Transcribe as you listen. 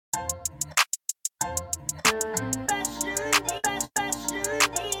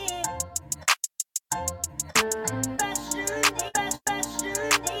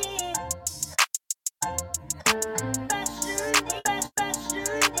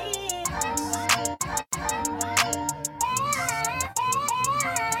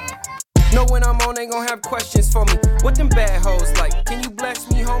when I'm on, they gon' have questions for me. What them bad hoes like? Can you bless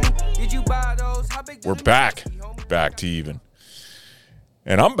me, homie? Did you buy those? How big? We're back to even.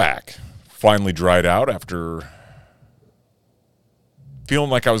 And I'm back. Finally dried out after feeling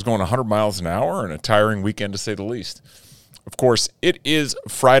like I was going 100 miles an hour and a tiring weekend to say the least. Of course, it is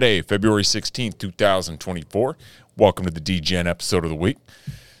Friday, February 16th, 2024. Welcome to the DGen episode of the week.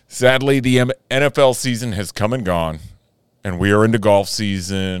 Sadly, the NFL season has come and gone, and we are into golf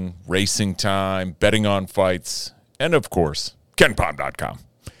season, racing time, betting on fights, and of course, KenPom.com.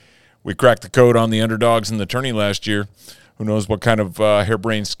 We cracked the code on the underdogs in the tourney last year. Who knows what kind of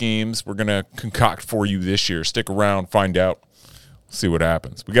harebrained schemes we're going to concoct for you this year. Stick around, find out. See what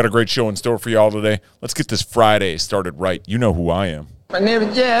happens. We got a great show in store for you all today. Let's get this Friday started right. You know who I am. My name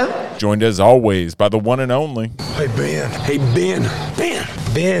is Jeff. Joined as always by the one and only. Hey, Ben. Hey, Ben. Ben.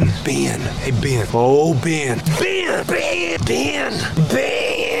 Ben. Ben. Hey, Ben. Oh, Ben. Ben. Ben. Ben.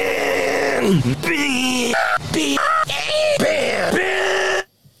 Ben. Ben. Ben. Ben. Ben.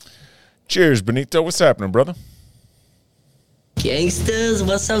 Cheers, Benito. What's happening, brother? Gangsters,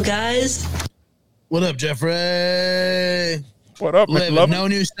 what's up, guys? What up, Jeffrey? What up,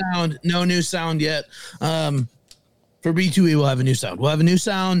 McLovin? No new sound yet. For B2E, we'll have a new sound. We'll have a new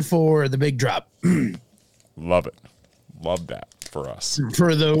sound for the big drop. Love it. Love that for us.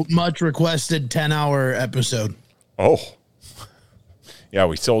 For the much requested 10-hour episode. Oh. Yeah,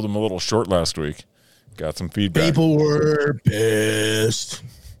 we sold them a little short last week. Got some feedback. People were pissed.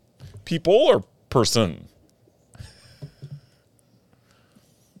 People or person?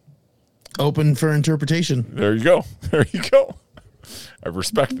 Open for interpretation. There you go. There you go. I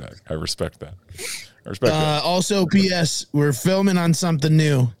respect that. Also, P.S., we're filming on something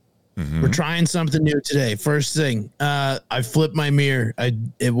new. Mm-hmm. We're trying something new today. First thing, I flipped my mirror. I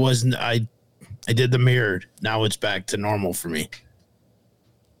did the mirror. Now it's back to normal for me.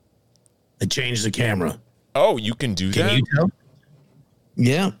 I changed the camera. Oh, you can do that? Can you tell?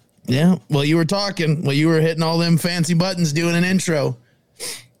 Yeah. Well, you were talking. Well, you were hitting all them fancy buttons doing an intro.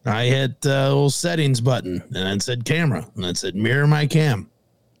 I hit the little settings button, and it said camera, and it said mirror my cam.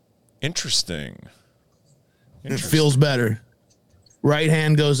 Interesting. It feels better. Right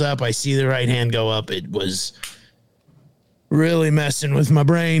hand goes up. I see the right hand go up. It was really messing with my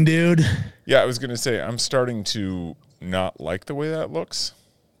brain, dude. Yeah, I was going to say, I'm starting to not like the way that looks.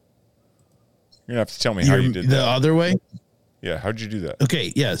 You're going to have to tell me how you did that. The other way? Yeah, how'd you do that?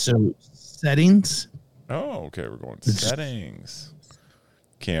 Okay, yeah, so settings. Oh, okay, we're going settings.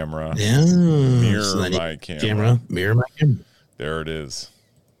 Camera. Yeah. Mirror my camera. Mirror my camera. There it is.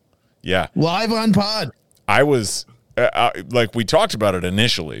 Yeah. Live on pod. I was, like we talked about it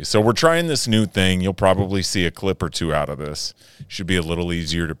initially. So we're trying this new thing. You'll probably see a clip or two out of this. Should be a little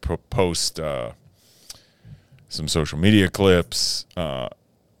easier to post some social media clips. Yeah,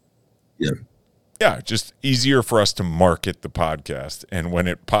 just easier for us to market the podcast. And when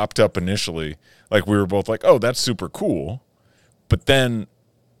it popped up initially, like we were both like, oh, that's super cool. But then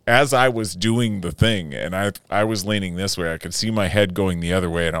as I was doing the thing and I was leaning this way, I could see my head going the other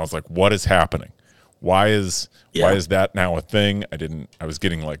way, and I was like, what is happening? Why is that now a thing? I was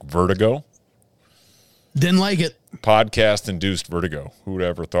getting like vertigo. Didn't like it. Podcast induced vertigo. Who would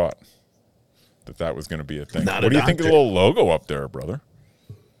ever thought that was going to be a thing? What do you think of the little logo up there, brother?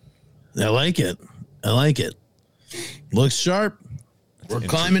 I like it. Looks sharp. We're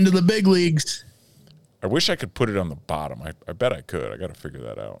climbing to the big leagues. I wish I could put it on the bottom. I bet I could. I got to figure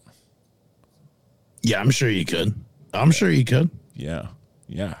that out. Yeah, I'm sure you could. Yeah.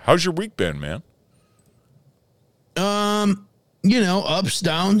 How's your week been, man? Ups,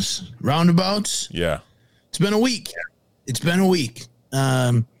 downs, roundabouts. Yeah. It's been a week.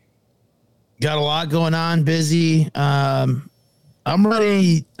 Got a lot going on, busy. I'm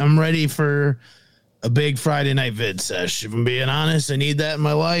ready for a big Friday night vid sesh. If I'm being honest, I need that in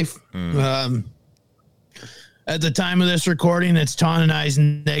my life. At the time of this recording, it's Ton and I's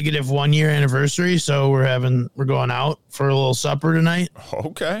negative 1 year anniversary, so we're going out for a little supper tonight.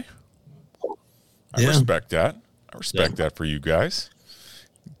 Okay. I respect that. That for you guys.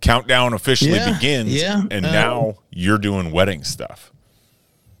 Countdown officially begins, and now you're doing wedding stuff.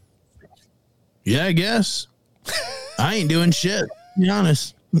 Yeah, I guess. I ain't doing shit, to be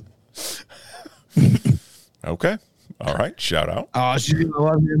honest. Okay. All right. Shout out. Oh,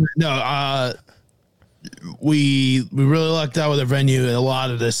 no, we really lucked out with our venue. A lot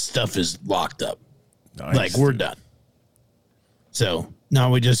of this stuff is locked up. Nice. Like, we're done. So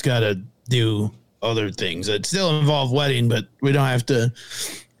now we just got to do other things that still involve wedding, but we don't have to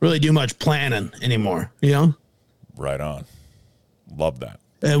really do much planning anymore, you know? Right on. Love that.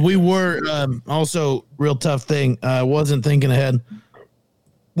 We were also real tough thing. I wasn't thinking ahead.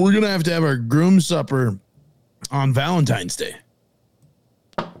 we're going to have our groom supper on Valentine's Day.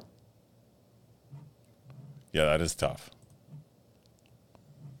 Yeah, that is tough.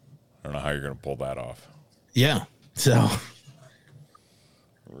 I don't know how you're going to pull that off. Yeah. So,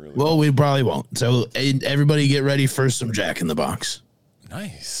 well, we probably won't. So everybody get ready for some Jack in the Box.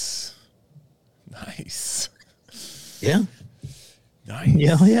 Nice. Yeah.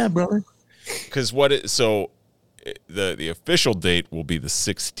 Nice. Yeah, brother. Because the official date will be the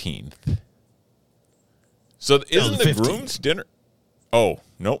 16th. So isn't the 15th. groom's dinner? Oh,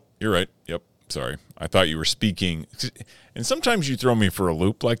 nope. You're right. Yep. Sorry. I thought you were speaking. And sometimes you throw me for a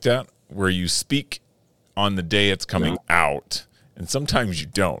loop like that, where you speak on the day it's coming out, and sometimes you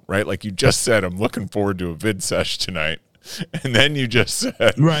don't, right? Like you just said, I'm looking forward to a vid sesh tonight. And then you just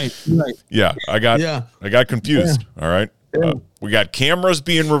said, Right. Yeah, I got confused. Yeah. All right. Yeah. We got cameras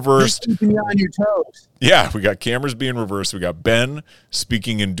being reversed. Just keeping you on your toes. Yeah, we got cameras being reversed. We got Ben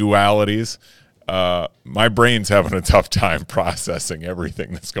speaking in dualities. My brain's having a tough time processing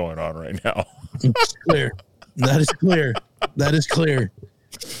everything that's going on right now. It's clear. That is clear.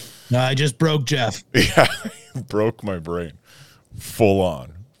 No, I just broke Jeff. Yeah, broke my brain. Full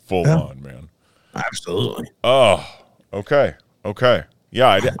on, man. Absolutely. Oh, okay.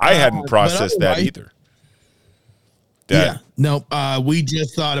 Yeah, I hadn't processed that either. We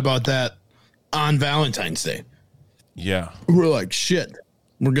just thought about that on Valentine's Day. Yeah. We're like, shit,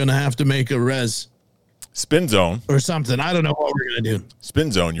 we're going to have to make a res. Spin Zone. Or something. I don't know what we're going to do.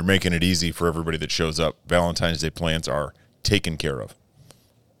 Spin Zone, you're making it easy for everybody that shows up. Valentine's Day plans are taken care of.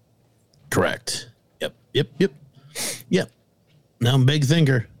 Correct. Yep. Now I'm a big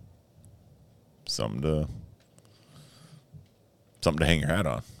thinker. Something to hang your hat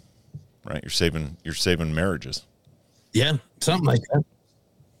on, right? You're saving marriages. Yeah, something like that.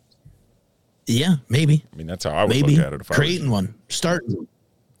 Yeah, maybe. I mean, that's how I would look at it. If creating I was, one, starting.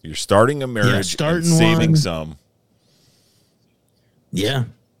 You're starting a marriage, and saving one. some. Yeah.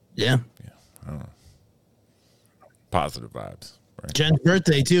 I don't know. Positive vibes. Right? Jen's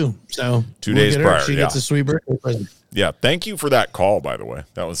birthday too, so 2 days prior. She gets a sweet birthday present. Yeah, thank you for that call. By the way,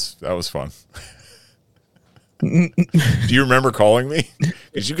 that was fun. Do you remember calling me?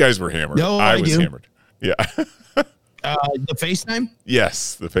 Because you guys were hammered. No, I was hammered. Yeah. The FaceTime?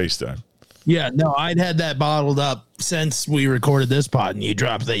 Yes, the FaceTime. Yeah, no, I'd had that bottled up since we recorded this pod, and you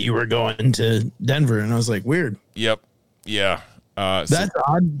dropped that you were going to Denver, and I was like, weird. Yep. Yeah. That's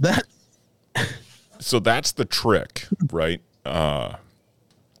odd. So that's the trick, right?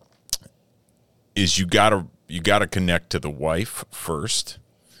 Is you gotta connect to the wife first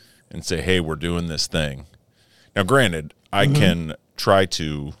and say, hey, we're doing this thing. Now, granted, I can try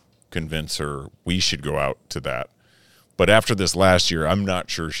to convince her we should go out to that. But after this last year, I'm not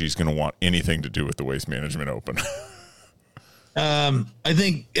sure she's going to want anything to do with the Waste Management Open. I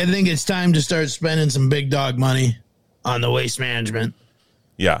think it's time to start spending some big dog money on the waste management.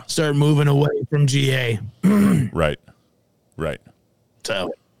 Yeah. Start moving away from GA. Right.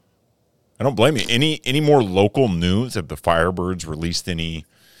 So I don't blame you. Any more local news? Have the Firebirds released any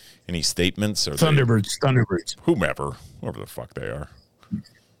statements? Or Thunderbirds. Whoever the fuck they are.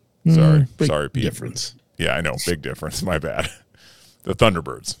 Sorry, Pete. Difference. Yeah, I know. Big difference. My bad. The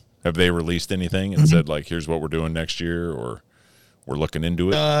Thunderbirds. Have they released anything and said, like, here's what we're doing next year, or we're looking into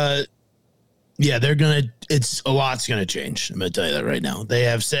it? Yeah, a lot's going to change. I'm going to tell you that right now. They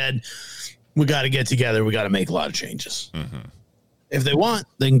have said, we got to get together. We got to make a lot of changes. Mm-hmm. If they want,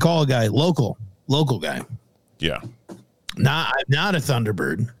 they can call a guy, local guy. Yeah. I'm not a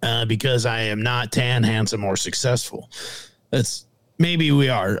Thunderbird because I am not tan, handsome, or successful. Maybe we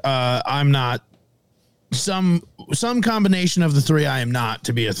are. I'm not. Some combination of the three, I am not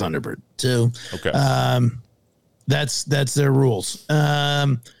to be a Thunderbird. So, okay. That's their rules.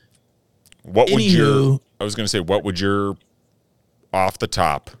 I was going to say, what would your off the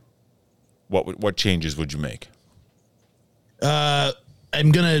top? What changes would you make? I'm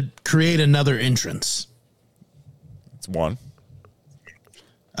going to create another entrance. That's one.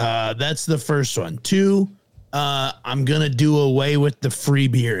 That's the first one. Two, I'm going to do away with the free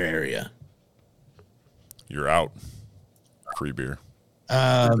beer area. You're out. Free beer.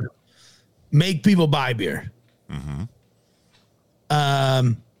 Make people buy beer. Mm-hmm.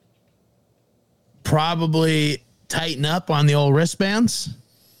 Probably tighten up on the old wristbands.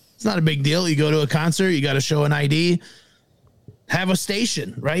 It's not a big deal. You go to a concert, you got to show an ID. Have a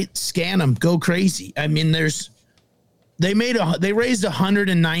station, right? Scan them. Go crazy. I mean, they raised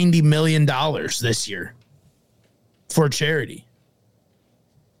 $190 million this year for charity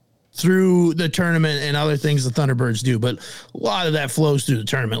through the tournament and other things the Thunderbirds do. But a lot of that flows through the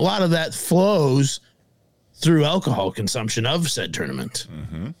tournament. A lot of that flows through alcohol consumption of said tournament.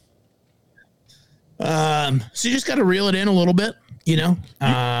 So you just got to reel it in a little bit, you know.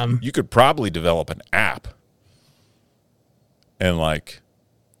 You could probably develop an app, and like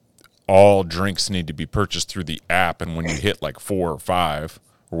all drinks need to be purchased through the app, and when you hit like 4 or 5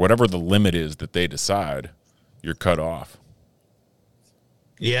 or whatever the limit is that they decide, you're cut off.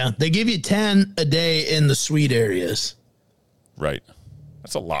 Yeah, they give you 10 a day in the suite areas. Right.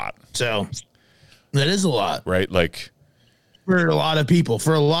 That's a lot. So that is a lot. Right? Like for a lot of people.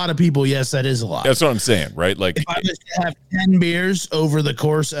 For a lot of people, yes, that is a lot. that's what I'm saying, right? Like if I was to have 10 beers over the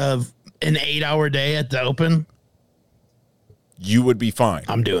course of an 8-hour day at the Open, you would be fine.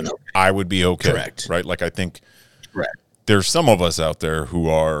 I'm doing okay. I would be okay. Correct. Right? Like I think Correct. there's some of us out there who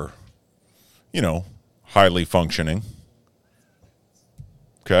are, you know, highly functioning.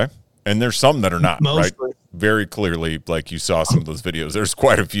 Okay. And there's some that are not, Mostly. right? Very clearly, like you saw some of those videos, there's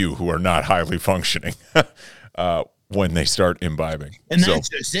quite a few who are not highly functioning when they start imbibing. And that's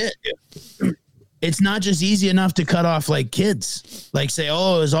just it. It's not just easy enough to cut off like kids, like say,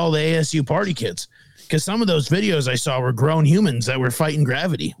 oh, it was all the ASU party kids. Because some of those videos I saw were grown humans that were fighting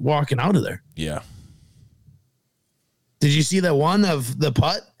gravity, walking out of there. Yeah. Did you see that one of the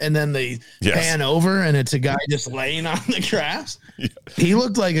putt and then they Yes. pan over and it's a guy just laying on the grass? Yeah. He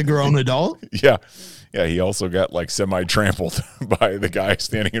looked like a grown adult. Yeah. Yeah. He also got like semi-trampled by the guy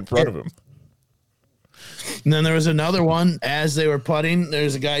standing in front of him. And then there was another one as they were putting.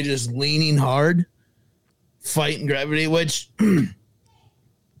 There's a guy just leaning hard, fighting gravity, which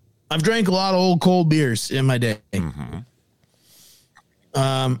I've drank a lot of old cold beers in my day.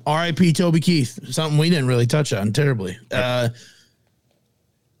 R.I.P. Toby Keith, something we didn't really touch on terribly. But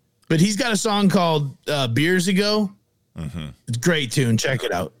he's got a song called Beers Ago. It's a great tune. Check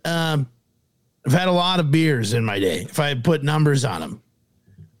it out. I've had a lot of beers in my day. If I put numbers on them,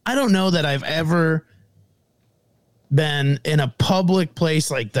 I don't know that I've ever been in a public place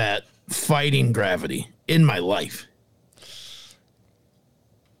like that fighting gravity in my life.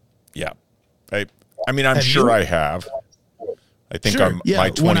 Yeah. I mean, I'm Have sure you? I have. I think Sure, on yeah,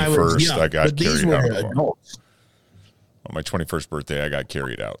 my when I was 21st, young, I got but these carried were out. adults. On my 21st birthday, I got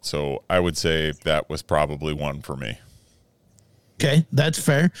carried out. So I would say that was probably one for me. Okay, that's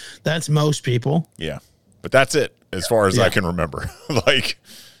fair. That's most people. Yeah. But that's it as far as Yeah. I can remember. Like,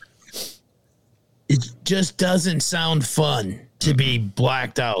 It just doesn't sound fun to be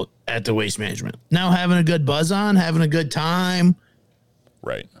blacked out at the Waste Management. Now having a good buzz on, having a good time,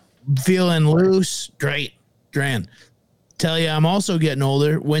 right. feeling loose, great, grand. Tell you, I'm also getting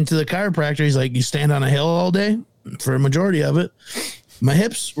older. Went to the chiropractor. He's like, you stand on a hill all day for a majority of it. My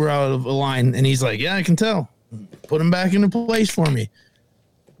hips were out of line. And he's like, yeah, I can tell. Put them back into place for me.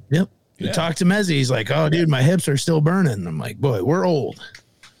 Yep. Yeah. Talk to Mezzi. He's like, oh, dude, my hips are still burning. I'm like, boy, we're old.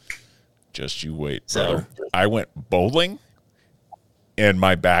 Just you wait, So- brother. I went bowling and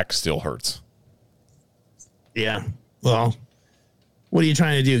my back still hurts. Yeah. Well, what are you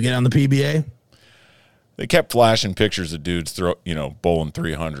trying to do? Get on the PBA? They kept flashing pictures of dudes bowling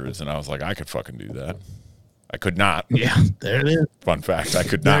 300s, and I was like, I could fucking do that. I could not. Yeah. There it is. Fun fact, I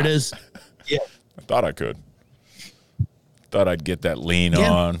could There not. it is. Yeah. I thought I could. Thought I'd get that lean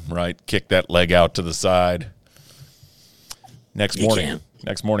Yeah. on, right? Kick that leg out to the side. Next You morning, can't.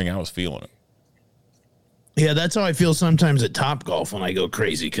 I was feeling it. Yeah, that's how I feel sometimes at Top Golf when I go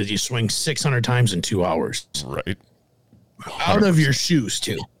crazy because you swing 600 times in 2 hours. Right. Out of your shoes,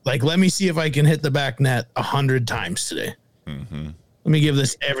 too. Like, let me see if I can hit the back net 100 times today. Let me give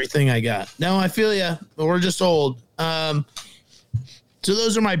this everything I got. No, I feel ya. But we're just old. So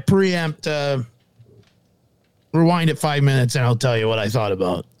those are my preempt. Rewind at 5 minutes, and I'll tell you what I thought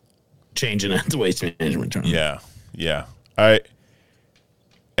about changing at the Waste Management tournament. Yeah. Yeah.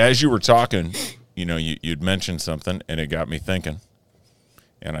 As you were talking, you'd mentioned something, and it got me thinking.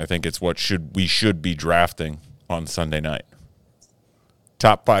 And I think it's what we should be drafting on Sunday night.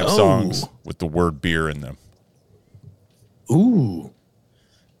 Top 5 songs with the word beer in them. Ooh.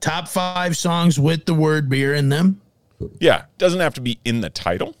 Top 5 songs with the word beer in them. Yeah. Doesn't have to be in the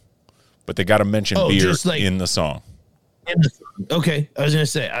title, but they got to mention beer just like- in the song. Okay. I was going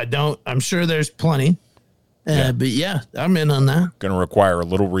to say, I'm sure there's plenty. Yeah. But yeah, I'm in on that. Going to require a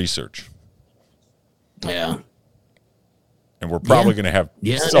little research. Yeah. And we're probably going to have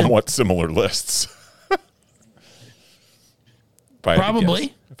Yeah. somewhat similar lists. If I had to Probably.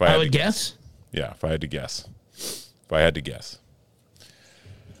 guess. If I had I to would guess. Yeah, if I had to guess. If I had to guess.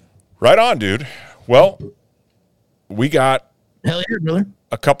 Right on, dude. Well, we got Hell yeah, brother.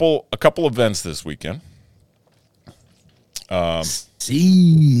 a couple events this weekend.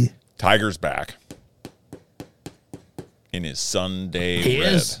 See. Tiger's back in his Sunday He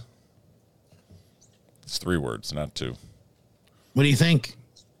red. is. It's 3 words, not 2. What do you think?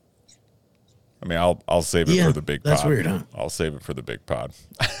 I mean, I'll save it for the big pod. That's weird, huh? I'll save it for the big pod.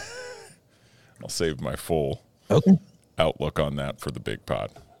 I'll save my full outlook on that for the big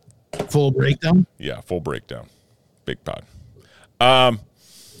pod. Full breakdown? Yeah, full breakdown. Big pod.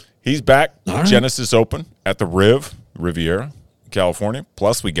 He's back. Right. Genesis Open at the Riviera, California.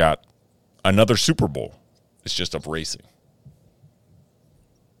 Plus, we got another Super Bowl. It's just of racing.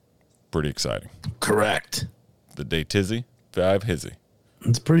 Pretty exciting. Correct. The day tizzy, 5 hizzy.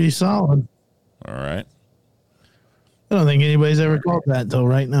 It's pretty solid. All right. I don't think anybody's ever called that until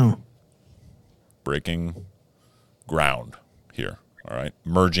right now. Breaking ground here. All right.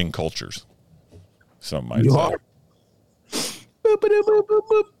 Merging cultures. Some might You say. are. Boop, boop, boop, boop,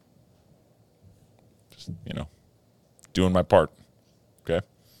 boop. Just, doing my part. Okay.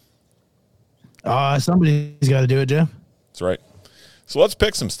 Somebody's got to do it, Jeff. That's right. So let's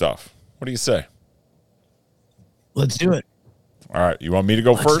pick some stuff. What do you say? Let's do it. All right. You want me to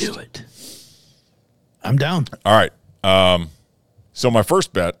go first? Let's do it. I'm down. All right. So my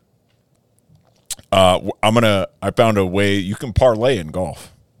first bet, I found a way you can parlay in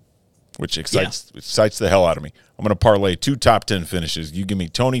golf, which excites the hell out of me. I'm going to parlay 2 top 10 finishes. You give me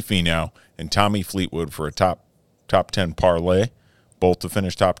Tony Finau and Tommy Fleetwood for a top 10 parlay, both to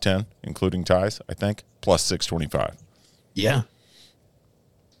finish top 10, including ties, I think, plus 625. Yeah.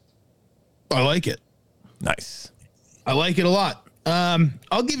 I like it. Nice. I like it a lot.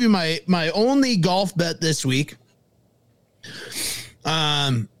 I'll give you my only golf bet this week.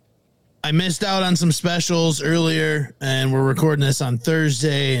 I missed out on some specials earlier, and we're recording this on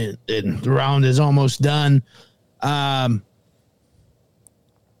Thursday, and the round is almost done.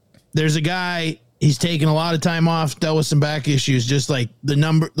 There's a guy, he's taking a lot of time off, dealt with some back issues, just like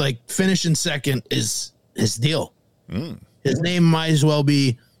finishing second is his deal. His name might as well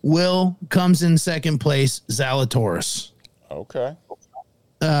be Will comes in second place, Zalatoris. Okay.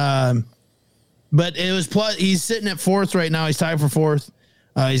 But it was he's sitting at 4th right now. He's tied for 4th.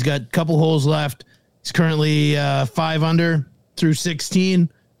 He's got a couple holes left. He's currently 5 under through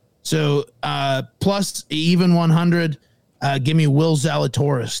 16. So plus even 100. Give me Will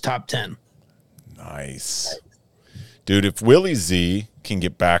Zalatoris, top 10. Nice. Dude, if Willie Z can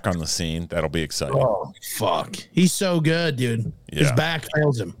get back on the scene, that'll be exciting. Oh, fuck. He's so good, dude. His Yeah. back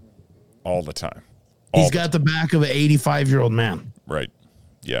fails him. All the time. He's got the back of an 85-year-old man. Right.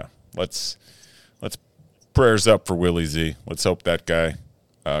 Yeah. Let's prayers up for Willie Z. Let's hope that guy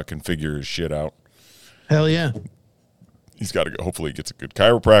can figure his shit out. Hell yeah. He's got to go. Hopefully he gets a good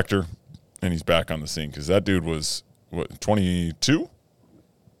chiropractor and he's back on the scene because that dude was, 22?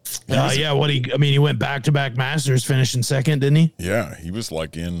 Yeah. He went back-to-back Masters, finishing second, didn't he? Yeah. He was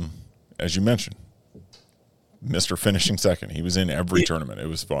as you mentioned, Mr. Finishing Second. He was in every tournament. It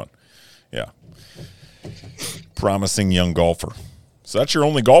was fun. Yeah. Promising young golfer. So that's your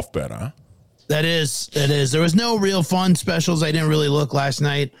only golf bet, huh? That is. There was no real fun specials. I didn't really look last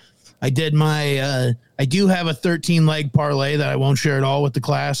night. I did I do have a 13-leg parlay that I won't share at all with the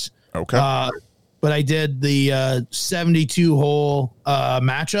class. Okay. But I did the 72-hole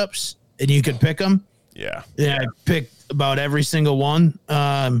matchups, and you could pick them. Yeah. Yeah, I picked about every single one.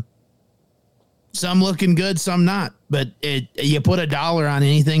 Some looking good, some not. But you put $1 on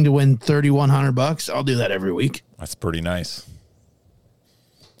anything to win $3,100. I'll do that every week. That's pretty nice.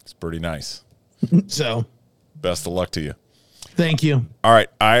 It's pretty nice. So, best of luck to you. Thank you. All right,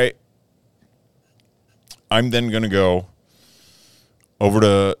 I'm then going to go over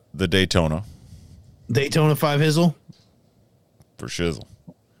to the Daytona. Daytona 5 Hizzle. For shizzle.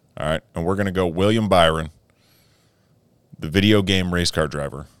 All right, and we're going to go William Byron, the video game race car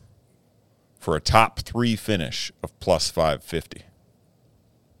driver, for a top 3 finish of plus 550.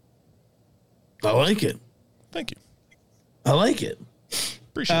 I like it. Thank you. I like it.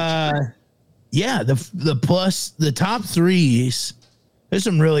 Appreciate you. Yeah, the plus, the top 3s, there's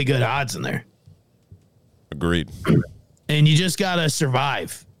some really good odds in there. Agreed. And you just got to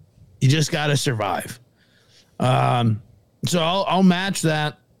survive. So I'll match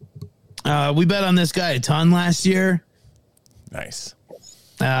that. We bet on this guy a ton last year. Nice.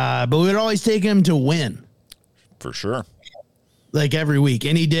 But we would always take him to win. For sure. Like every week.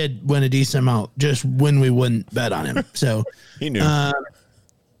 And he did win a decent amount, just when we wouldn't bet on him. So He knew.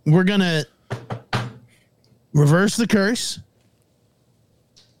 We're going to reverse the curse.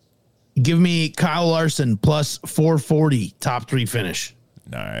 Give me Kyle Larson plus 440 top 3 finish.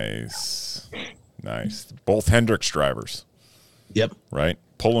 Nice. Both Hendricks drivers. Yep. Right?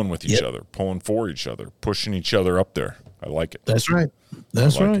 Pulling with each other, pulling for each other, pushing each other up there. I like it. That's right.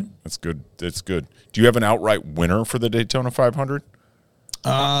 That's I like right. it. That's good. It's good. Do you have an outright winner for the Daytona 500?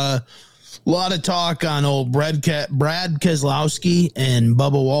 A lot of talk on old Brad Keselowski and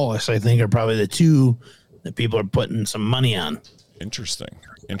Bubba Wallace, I think, are probably the two that people are putting some money on. Interesting.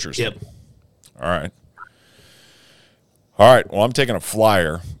 Yep. All right. Well, I'm taking a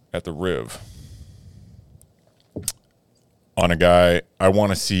flyer at the Riv on a guy I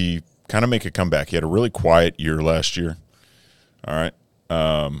want to see kind of make a comeback. He had a really quiet year last year. All right.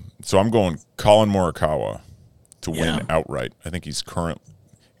 So I'm going Colin Morikawa to win outright. I think he's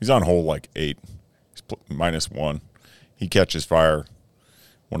on hole like 8. He's -1. He catches fire.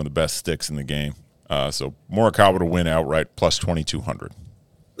 One of the best sticks in the game. So Morikawa to win outright plus 2,200.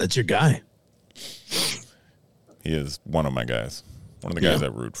 That's your guy. He is one of my guys. One of the guys I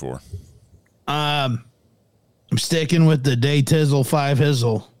root for. I'm sticking with the Day Tizzle 5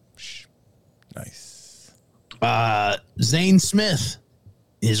 Hizzle. Nice. Zane Smith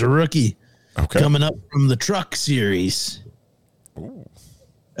is a rookie. Okay. Coming up from the Truck Series. Ooh.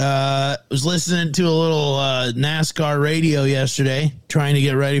 Was listening to a little NASCAR radio yesterday, trying to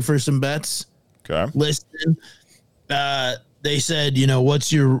get ready for some bets. Okay. Listening. They said,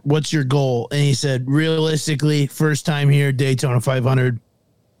 what's your goal? And he said, realistically, first time here, Daytona 500.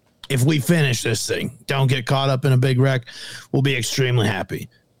 If we finish this thing, don't get caught up in a big wreck, we'll be extremely happy.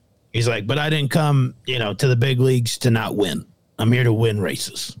 He's like, but I didn't come, to the big leagues to not win. I'm here to win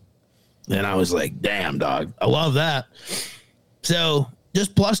races. And I was like, damn, dog. I love that. So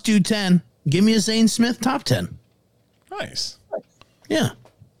just plus 210. Give me a Zane Smith top 10. Nice. Yeah.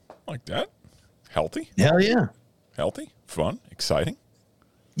 Like that. Healthy. Hell yeah. Healthy. Fun. Exciting.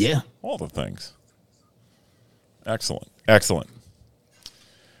 Yeah. All the things. Excellent.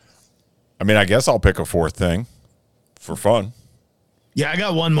 I mean, I guess I'll pick a fourth thing for fun. Yeah, I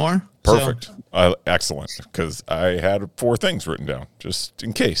got one more. Perfect. Excellent. Because I had 4 things written down just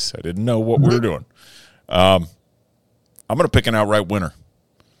in case. I didn't know what we were doing. I'm going to pick an outright winner.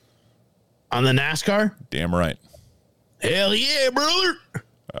 On the NASCAR? Damn right. Hell yeah, brother.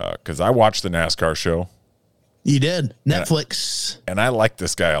 Because I watched the NASCAR show. You did. Netflix. And I like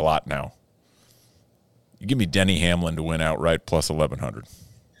this guy a lot now. You give me Denny Hamlin to win outright plus 1,100.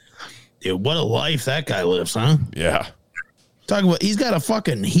 Dude, what a life that guy lives, huh? Yeah. Talking about, he's got a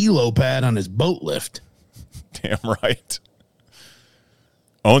fucking helo pad on his boat lift. Damn right.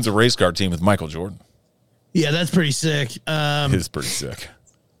 Owns a race car team with Michael Jordan. Yeah, that's pretty sick. It's pretty sick.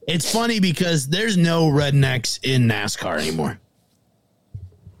 It's funny because there's no rednecks in NASCAR anymore.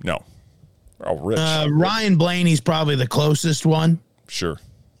 No. They're all rich. Ryan Blaney's probably the closest one. Sure.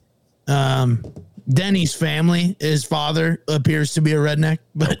 Denny's family, his father appears to be a redneck.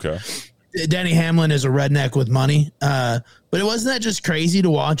 But Okay. Denny Hamlin is a redneck with money. But it wasn't that just crazy to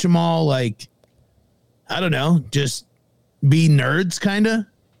watch them all, like, I don't know, just be nerds, kind of?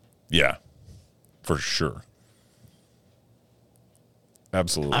 Yeah, for sure.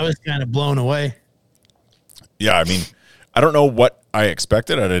 Absolutely. I was kind of blown away. Yeah, I mean, I don't know what I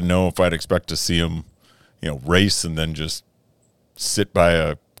expected. I didn't know if I'd expect to see him, race and then just sit by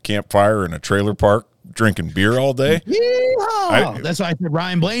a campfire in a trailer park drinking beer all day. That's why I said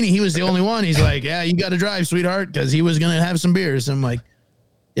Ryan Blaney. He was the only one. He's like, yeah, you got to drive, sweetheart, because he was going to have some beers. I'm like,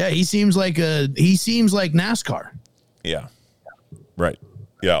 yeah, he seems like NASCAR. Yeah, right.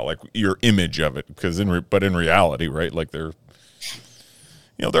 Yeah, like your image of it, because in reality, right? Like they're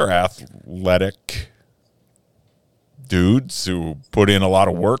athletic dudes who put in a lot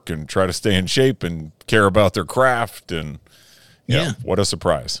of work and try to stay in shape and care about their craft, and yeah, what a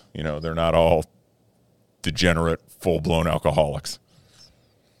surprise. They're not all degenerate, full-blown alcoholics.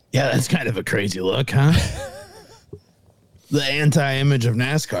 Yeah, that's kind of a crazy look, huh? The anti-image of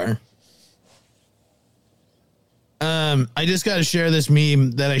NASCAR. I just got to share this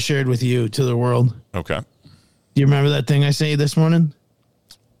meme that I shared with you to the world. Okay. Do you remember that thing I sent you this morning?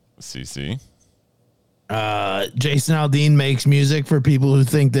 CC. Jason Aldean makes music for people who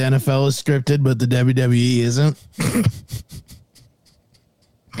think the NFL is scripted, but the WWE isn't.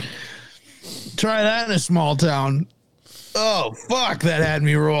 Try that in a small town. Oh, fuck, that had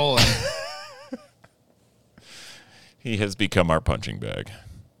me rolling. He has become our punching bag.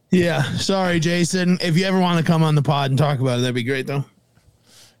 Yeah, sorry, Jason. If you ever want to come on the pod and talk about it, that'd be great, though.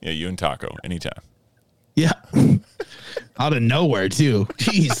 Yeah, you and Taco, anytime. Yeah. Out of nowhere, too.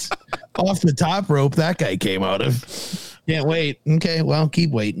 Jeez. Off the top rope that guy came out of. Can't wait. Okay, well,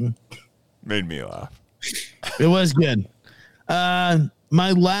 keep waiting. Made me laugh. It was good.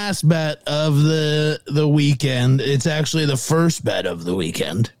 My last bet of the weekend, it's actually the first bet of the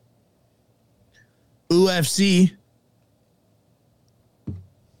weekend. UFC.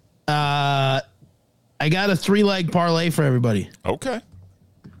 I got a 3-leg parlay for everybody. Okay.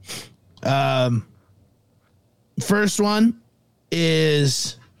 First one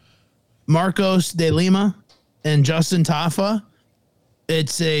is Marcos de Lima and Justin Tafa.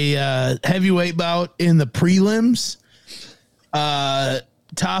 It's a heavyweight bout in the prelims.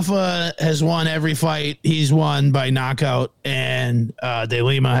 Tafa has won every fight he's won by knockout, and De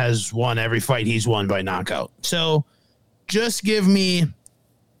Lima has won every fight he's won by knockout. So just give me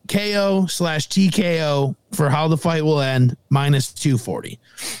KO/TKO for how the fight will end, minus 240.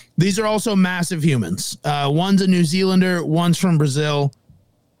 These are also massive humans. One's a New Zealander, one's from Brazil.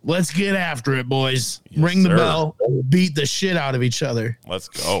 Let's get after it, boys. Yes, Ring the sir. bell, beat the shit out of each other. Let's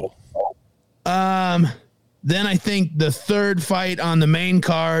go. Then I think the third fight on the main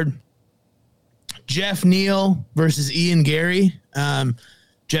card, Jeff Neal versus Ian Gary.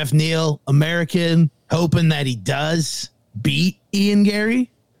 Jeff Neal, American, hoping that he does beat Ian Gary.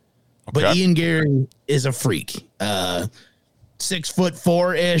 Okay. But Ian Gary is a freak.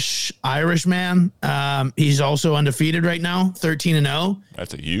 6'4" Irish man. He's also undefeated right now, 13-0.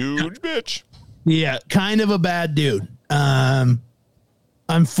 That's a huge bitch. Yeah, kind of a bad dude.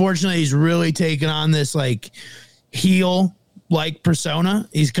 Unfortunately, he's really taken on this like heel like persona.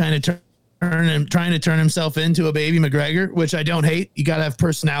 He's kind of trying to turn himself into a baby McGregor, which I don't hate. You got to have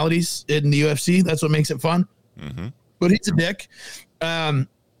personalities in the UFC. That's what makes it fun. Mm-hmm. But he's a dick.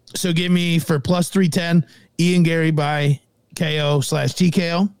 So give me for plus 310 Ian Gary by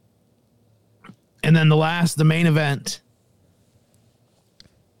KO/TKO. And then the main event,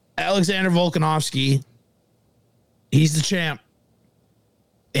 Alexander Volkanovski. He's the champ.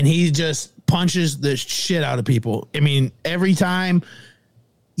 And he just punches the shit out of people. I mean, every time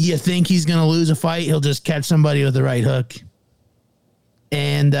you think he's going to lose a fight, he'll just catch somebody with the right hook.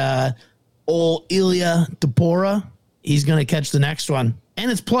 And old Ilya Topuria, he's going to catch the next one.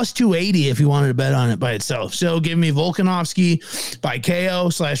 And it's plus 280 if you wanted to bet on it by itself. So give me Volkanovski by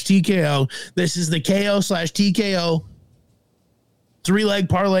KO/TKO. This is the KO/TKO 3-leg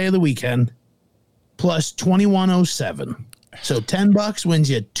parlay of the weekend, plus 2107. So $10 wins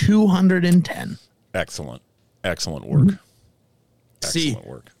you 210. Excellent work. Excellent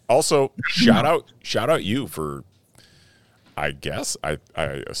work. Also, shout out you for, I guess, I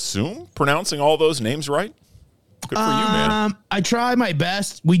assume pronouncing all those names right. Good for you, man. I try my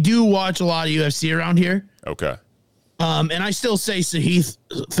best. We do watch a lot of UFC around here. Okay. And I still say Sahith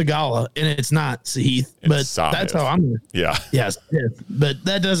Thagala, and it's not Sahith, but Sahith. that's how I'm. Yeah. Yes, but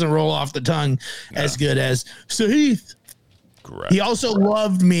that doesn't roll off the tongue as good as Sahith. Correct. He also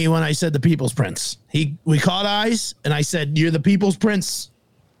loved me when I said the People's Prince. We caught eyes, and I said, "You're the People's Prince,"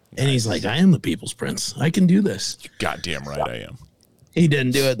 and he's like, "I am the People's Prince. I can do this." You're goddamn right, I am. He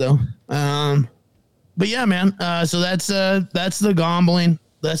didn't do it though. But yeah, man. So that's the gambling.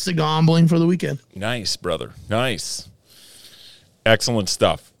 That's the gambling for the weekend. Nice, brother. Nice. Excellent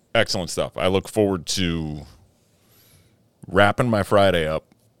stuff. I look forward to wrapping my Friday up,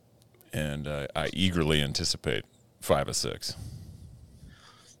 and I eagerly anticipate 5 of 6.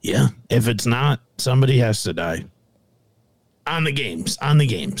 Yeah. If it's not, somebody has to die. On the games.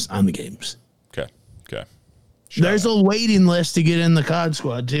 Okay. There's a waiting list to get in the COD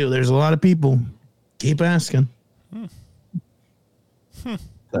squad, too. There's a lot of people. Keep asking. So,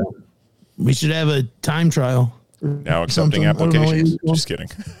 we should have a time trial. Now accepting applications. Just kidding.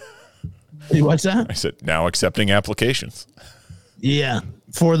 What's that? I said now accepting applications. Yeah.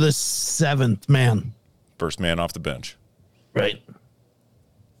 For the 7th man. First man off the bench. Right.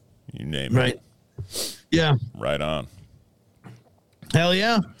 You name Right. it. Yeah. Right on. Hell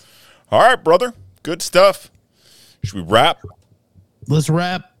yeah. All right, brother. Good stuff. Should we wrap? Let's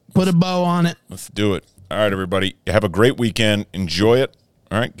wrap. Put a bow on it. Let's do it. All right, everybody. Have a great weekend. Enjoy it.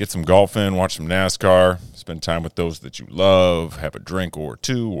 All right. Get some golf in. Watch some NASCAR. Spend time with those that you love. Have a drink or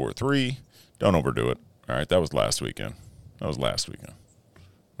 2 or 3. Don't overdo it. All right. That was last weekend. All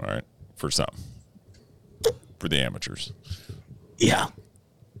right. For some. For the amateurs. Yeah.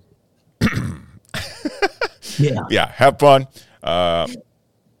 Yeah. Yeah. Have fun.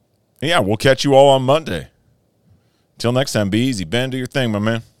 Yeah. We'll catch you all on Monday. Till next time, be easy. Ben, do your thing, my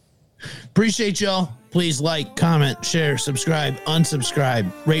man. Appreciate y'all. Please like, comment, share, subscribe, unsubscribe,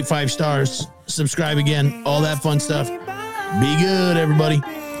 rate 5 stars, subscribe again, all that fun stuff. Be good, everybody.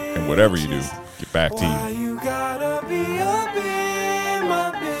 And whatever you do, get back to you. You gotta be up in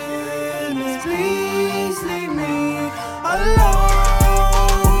my business. Please leave me alone.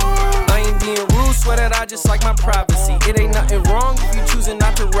 I ain't being rude, swear that I just like my privacy. It ain't nothing wrong if you choosing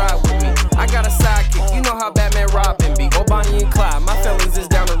not to ride with me. I got a sidekick, you know how Batman Robin be. Or Bonnie and Clyde, my feelings is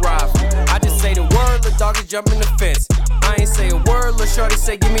down to ride. I just say the word, the dog is jumping the fence. I ain't say a word, lil' shorty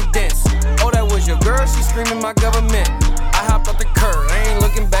say give me dents. Oh, that was your girl, she screaming my government.